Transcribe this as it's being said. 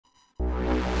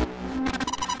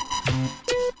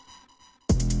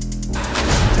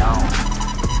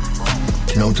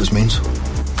know what this means? It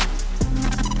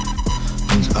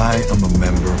means I am a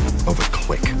member of a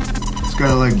clique. It's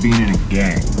kinda like being in a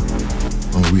gang.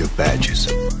 Only we have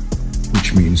badges,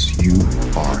 which means you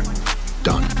are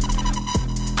done.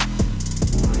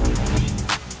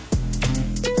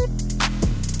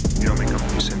 You don't make up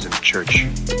for your sins in the church. You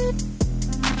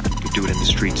do it in the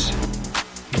streets.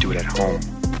 You do it at home.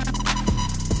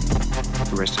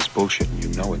 The rest is bullshit and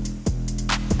you know it.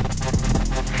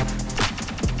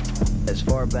 As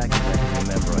far back as I can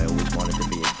remember, I always wanted to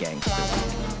be a gangster.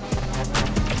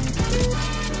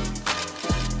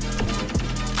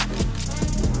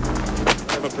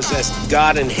 Never possessed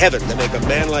God in heaven to make a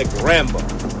man like Rambo.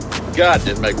 God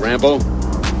didn't make Rambo.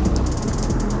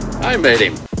 I made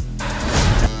him.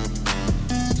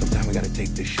 Sometimes we gotta take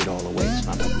this shit all away. It's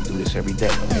not like we do this every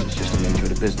day. It's just the nature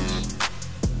of the business.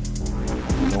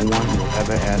 No one will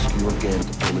ever ask you again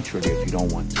to pull the trigger if you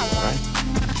don't want to, all right?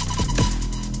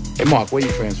 Hey, Mark, where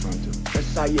you transferring to?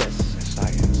 SIS.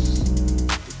 SIS.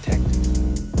 Detective.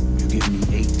 You give me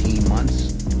 18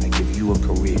 months, I give you a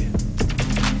career.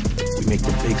 We make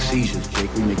the big seizures,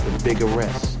 Jake. We make the big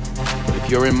arrests. But if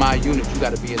you're in my unit, you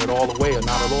gotta be in it all the way or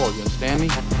not at all. You understand me?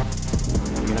 I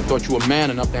mean, I thought you were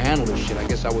man enough to handle this shit. I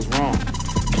guess I was wrong.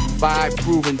 5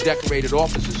 proven decorated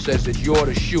officers says that you're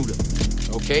the shooter.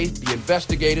 Okay? The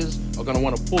investigators are gonna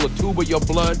want to pull a tube of your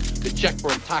blood to check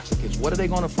for intoxicants. What are they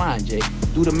gonna find, Jake?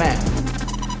 Do the math.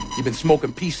 You've been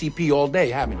smoking PCP all day,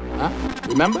 haven't you? Huh?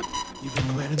 Remember? You've been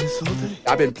planning this all day?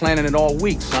 I've been planning it all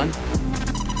week, son.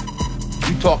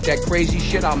 You talk that crazy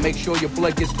shit, I'll make sure your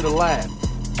blood gets to the lab.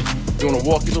 You wanna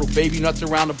walk your little baby nuts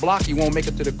around the block, you won't make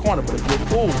it to the corner. But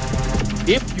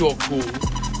if you're cool,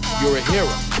 you're a hero.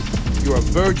 You're a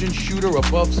virgin shooter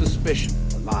above suspicion.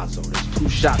 Alonzo, there's 2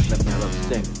 shots left in that other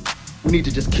thing. We need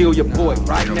to just kill your boy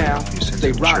right now.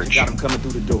 Say Roger got him coming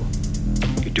through the door.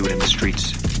 You do it in the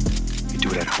streets. You do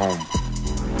it at home.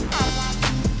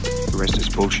 The rest is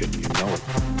bullshit and you know it.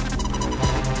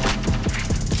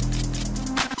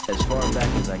 As far back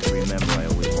as I can remember, I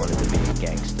always wanted to be a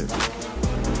gangster.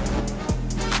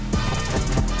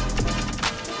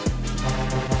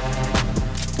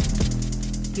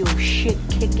 You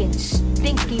shit-kicking,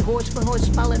 stinky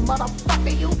horse-smelling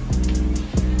motherfucker, you!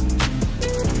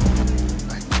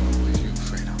 I know it was you,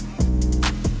 Fredo.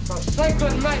 So say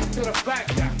good night to the back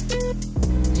guy.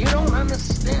 You don't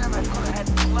understand. I could have had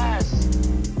class.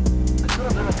 I could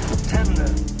have been a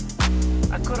contender.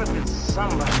 I could have been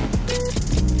somebody.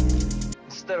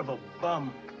 Instead of a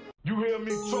bum. You hear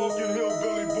me talking,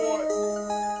 hillbilly boy?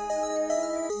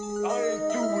 I ain't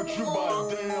through with you by a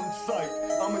damn sight.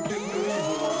 I'ma get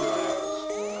medieval on your ass.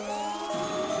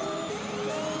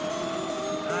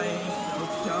 I ain't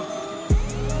hooked up.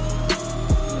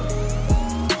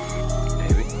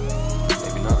 Maybe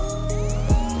not.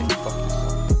 Maybe fuck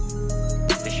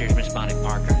yourself. This here's Miss Bonnie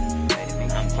Parker.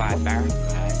 I'm Clyde Barrett.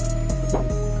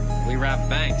 We rob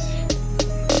banks.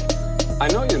 I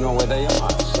know you know where they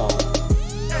are, so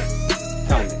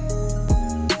tell me,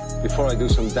 before I do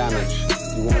some damage,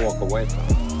 you won't walk away from it.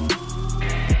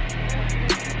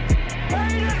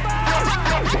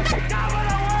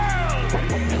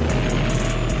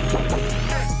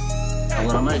 I'm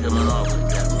gonna make him an offer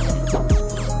again.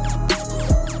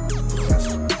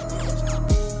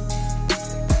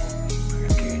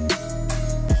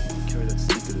 Carry that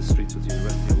stick to the streets with you the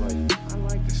rest of your life. I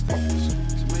like the stickers.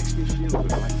 It makes me feel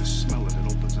good. I like the smell of it.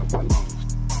 Opens up my lungs.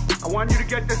 I want you to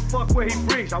get this fuck where he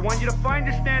breathes. I want you to find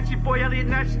this Nancy boy Elliot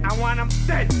Ness. I want him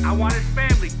dead. I want his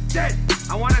family dead.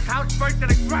 I want his house burnt to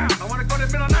the ground. I want to go to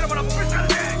the middle of the night. I want to piss on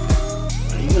his head.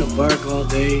 Are you gonna bark all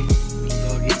day,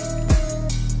 doggy?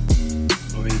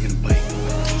 Or are you gonna bite?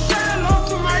 Say hello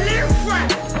to my little friend.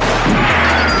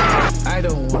 I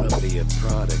don't want to be a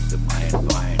product of my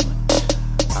environment.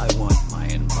 I want my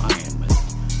environment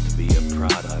to be a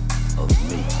product of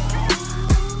me.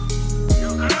 You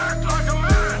can act like a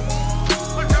man.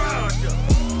 What's the matter with you?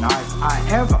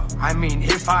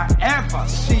 If I ever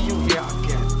see you here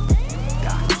again,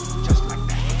 die just like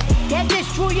that. Get this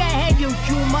through your head, you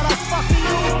Jew motherfucker,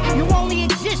 you! You only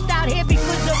exist out here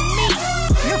because of me!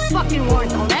 Your fucking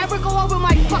words don't ever go over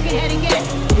my fucking head again!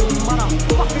 You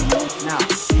motherfucker, you! Now,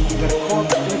 you got a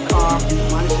corpse in the car,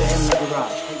 minus the head in the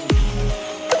garage.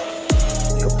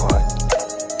 Your part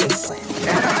is playing.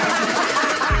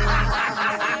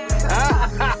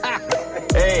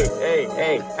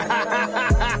 Hey.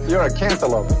 You're a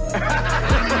cantaloupe.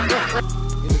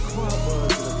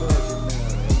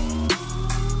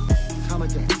 Come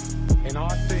again. In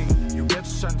our thing, you get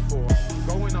sent for.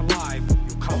 Going alive,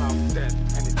 you come out dead.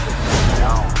 And it's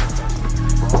down.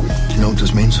 Do you know what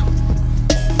this means?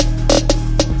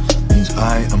 It means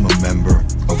I am a member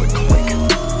of a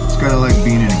clique. kinda like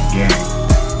being in a gang.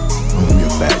 Well, we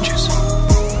have badges,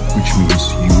 which means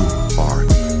you are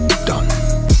done.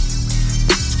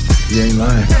 You ain't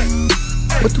lying.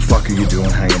 What the fuck are you doing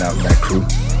hanging out in that crew?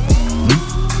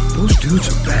 Those dudes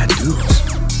are bad dudes.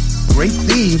 Great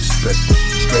thieves, but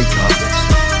straight convicts.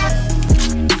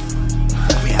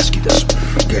 Let me ask you this one,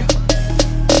 okay?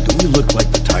 Do we look like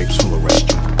the types who'll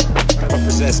arrest you? I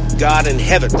possess God in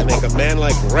heaven to make a man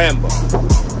like Rambo.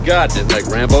 God didn't make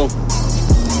Rambo.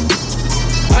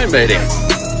 I made him.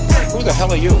 Who the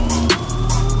hell are you?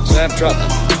 Sam Trotman.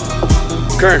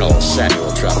 Colonel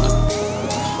Samuel Trotman.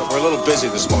 Look, we're a little busy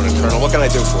this morning, Colonel. What can I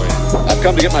do for you? I've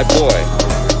come to get my boy.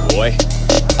 Boy?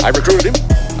 I recruited him.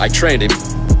 I trained him.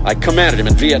 I commanded him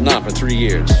in Vietnam for 3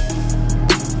 years.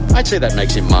 I'd say that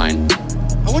makes him mine.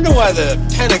 I wonder why the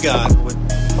Pentagon would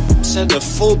send a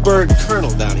full-bird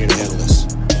colonel down here to handle this.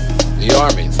 The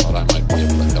Army thought I might be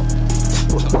able to help.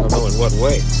 Well, I don't know in what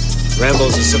way.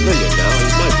 Rambo's a civilian now.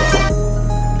 He's my problem.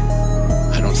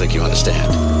 I don't think you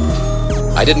understand.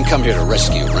 I didn't come here to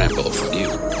rescue Rambo from you.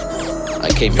 I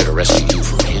came here to rescue you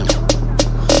from him.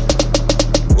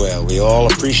 Well, we all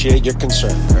appreciate your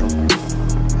concern, Colonel.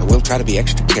 I will try to be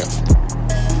extra careful.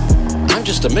 I'm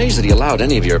just amazed that he allowed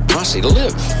any of your posse to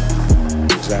live.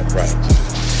 Is that right?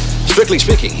 Strictly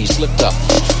speaking, he slipped up.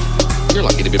 You're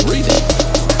lucky to be breathing.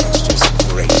 That's just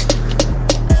great.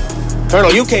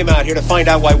 Colonel, you came out here to find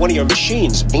out why one of your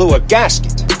machines blew a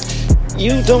gasket.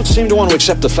 You don't seem to want to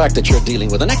accept the fact that you're dealing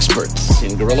with an expert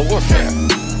in guerrilla warfare.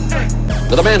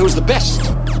 With a man who's the best.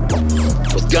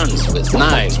 With guns, with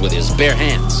knives, with his bare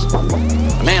hands.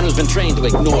 A man who's been trained to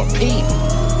ignore pain,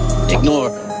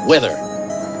 ignore weather,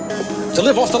 to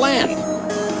live off the land,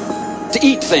 to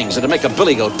eat things and to make a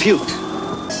billy goat puke.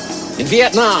 In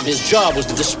Vietnam, his job was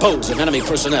to dispose of enemy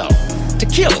personnel, to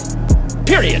kill,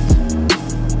 period.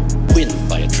 Win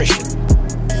by attrition.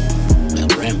 Well,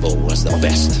 Rambo was the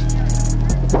best.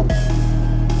 Sometimes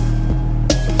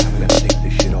we gotta take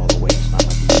this shit all the way. It's not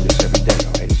like we do this every day,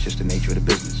 all right? It's just the nature of the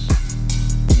business.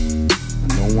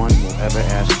 No one will ever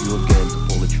ask you again to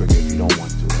pull the trigger if you don't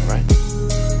want to, all right?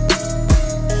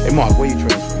 Hey, Mark, where you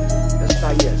transferring?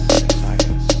 SIS.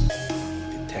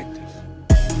 Detective.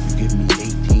 You give me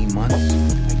 18 months,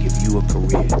 I give you a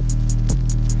career.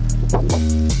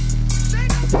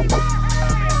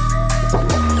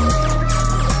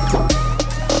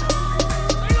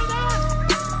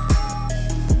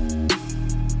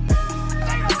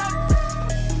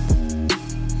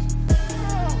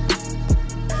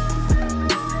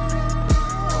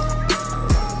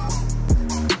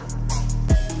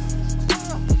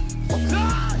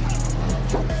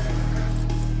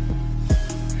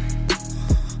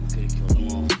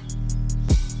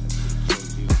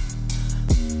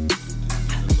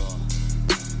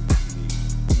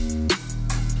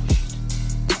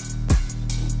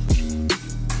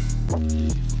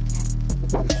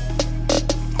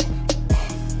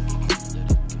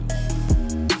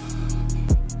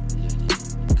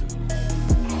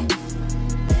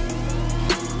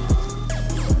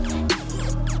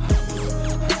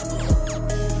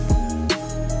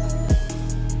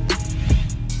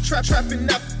 Trapping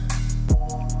up.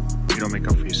 You don't make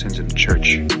up for your sins in the church.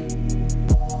 You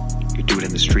do it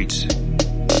in the streets.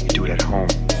 You do it at home.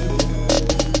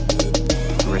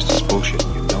 The rest is bullshit,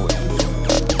 and you know it.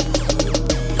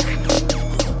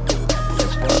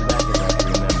 As far back as I can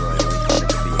remember, I always wanted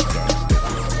to be a gangster.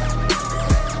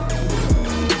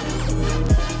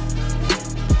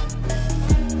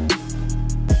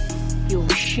 You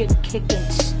shit-kicking,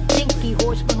 stinky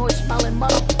horse manure smelling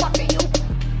motherfucker, you!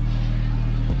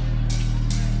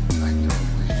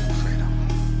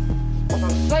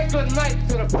 Say good night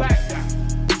to the bad guy.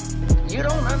 You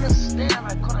don't understand.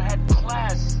 I could have had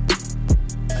class.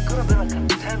 I could have been a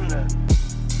contender.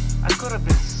 I could have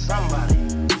been somebody.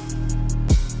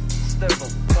 Instead of a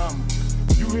bum.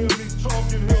 You hear me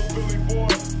talking, hillbilly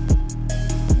boy?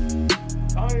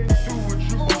 I ain't through with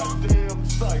you, my damn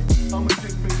sight. I'ma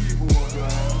get medieval on your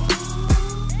ass.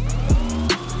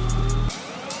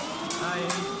 I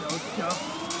ain't so tough.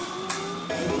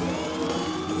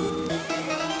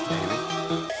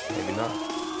 Maybe not.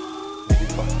 Maybe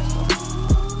fuck yourself.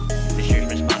 This year's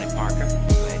responding Parker.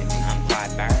 I'm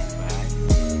Clyde Barrett.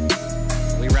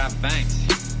 We rob banks.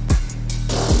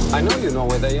 I know you know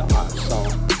where they are, so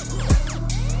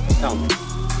tell me.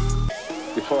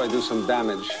 Before I do some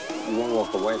damage, you won't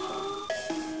walk away from it.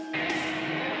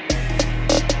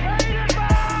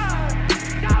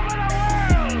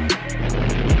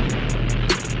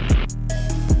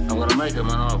 I'm gonna make him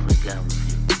an offer he can't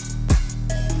refuse.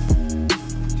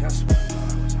 Just when I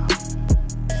thought I was out.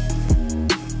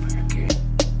 I can't.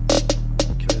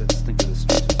 Carry that stink to the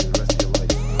streets with you the rest of your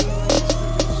life.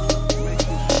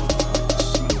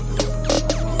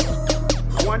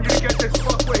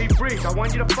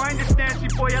 this nasty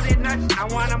boy Elliot nuts. I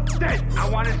want him dead. I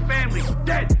want his family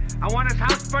dead. I want his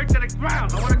house burnt to the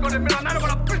ground. I want to go to the middle of the night. I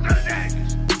want to piss on his ass.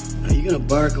 Are you gonna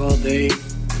bark all day,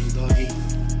 little doggy?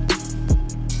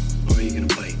 Or are you gonna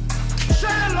bite? Say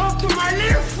hello to my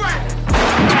little friend.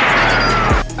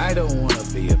 I don't want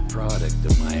to be a product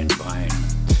of my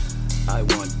environment. I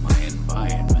want my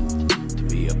environment to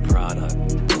be a product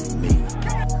of me.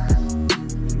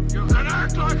 You can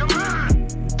act like a man.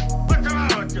 What's the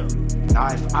matter with you? Now,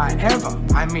 if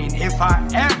I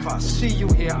ever see you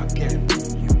here again,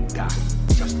 you die.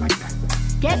 Just like that.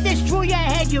 Get this through your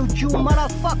head, you Jew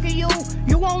motherfucker, you.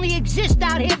 You only exist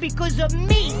out here because of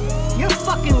me. You're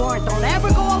fucking warrant. Don't ever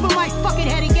go over my fucking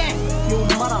head again, you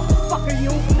motherfucker,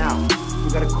 you. Now,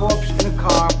 we got a corpse in a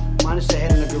car, minus the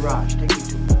head in the garage. Take me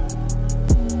to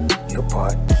it. Your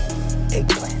part,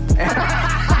 eggplant.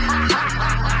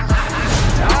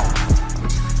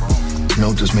 You know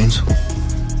what this means?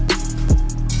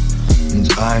 It means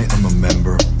I am a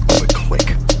member of a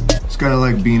clique. It's kind of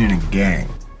like being in a gang.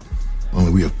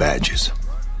 Only we have badges,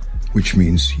 which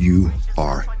means you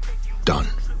are done.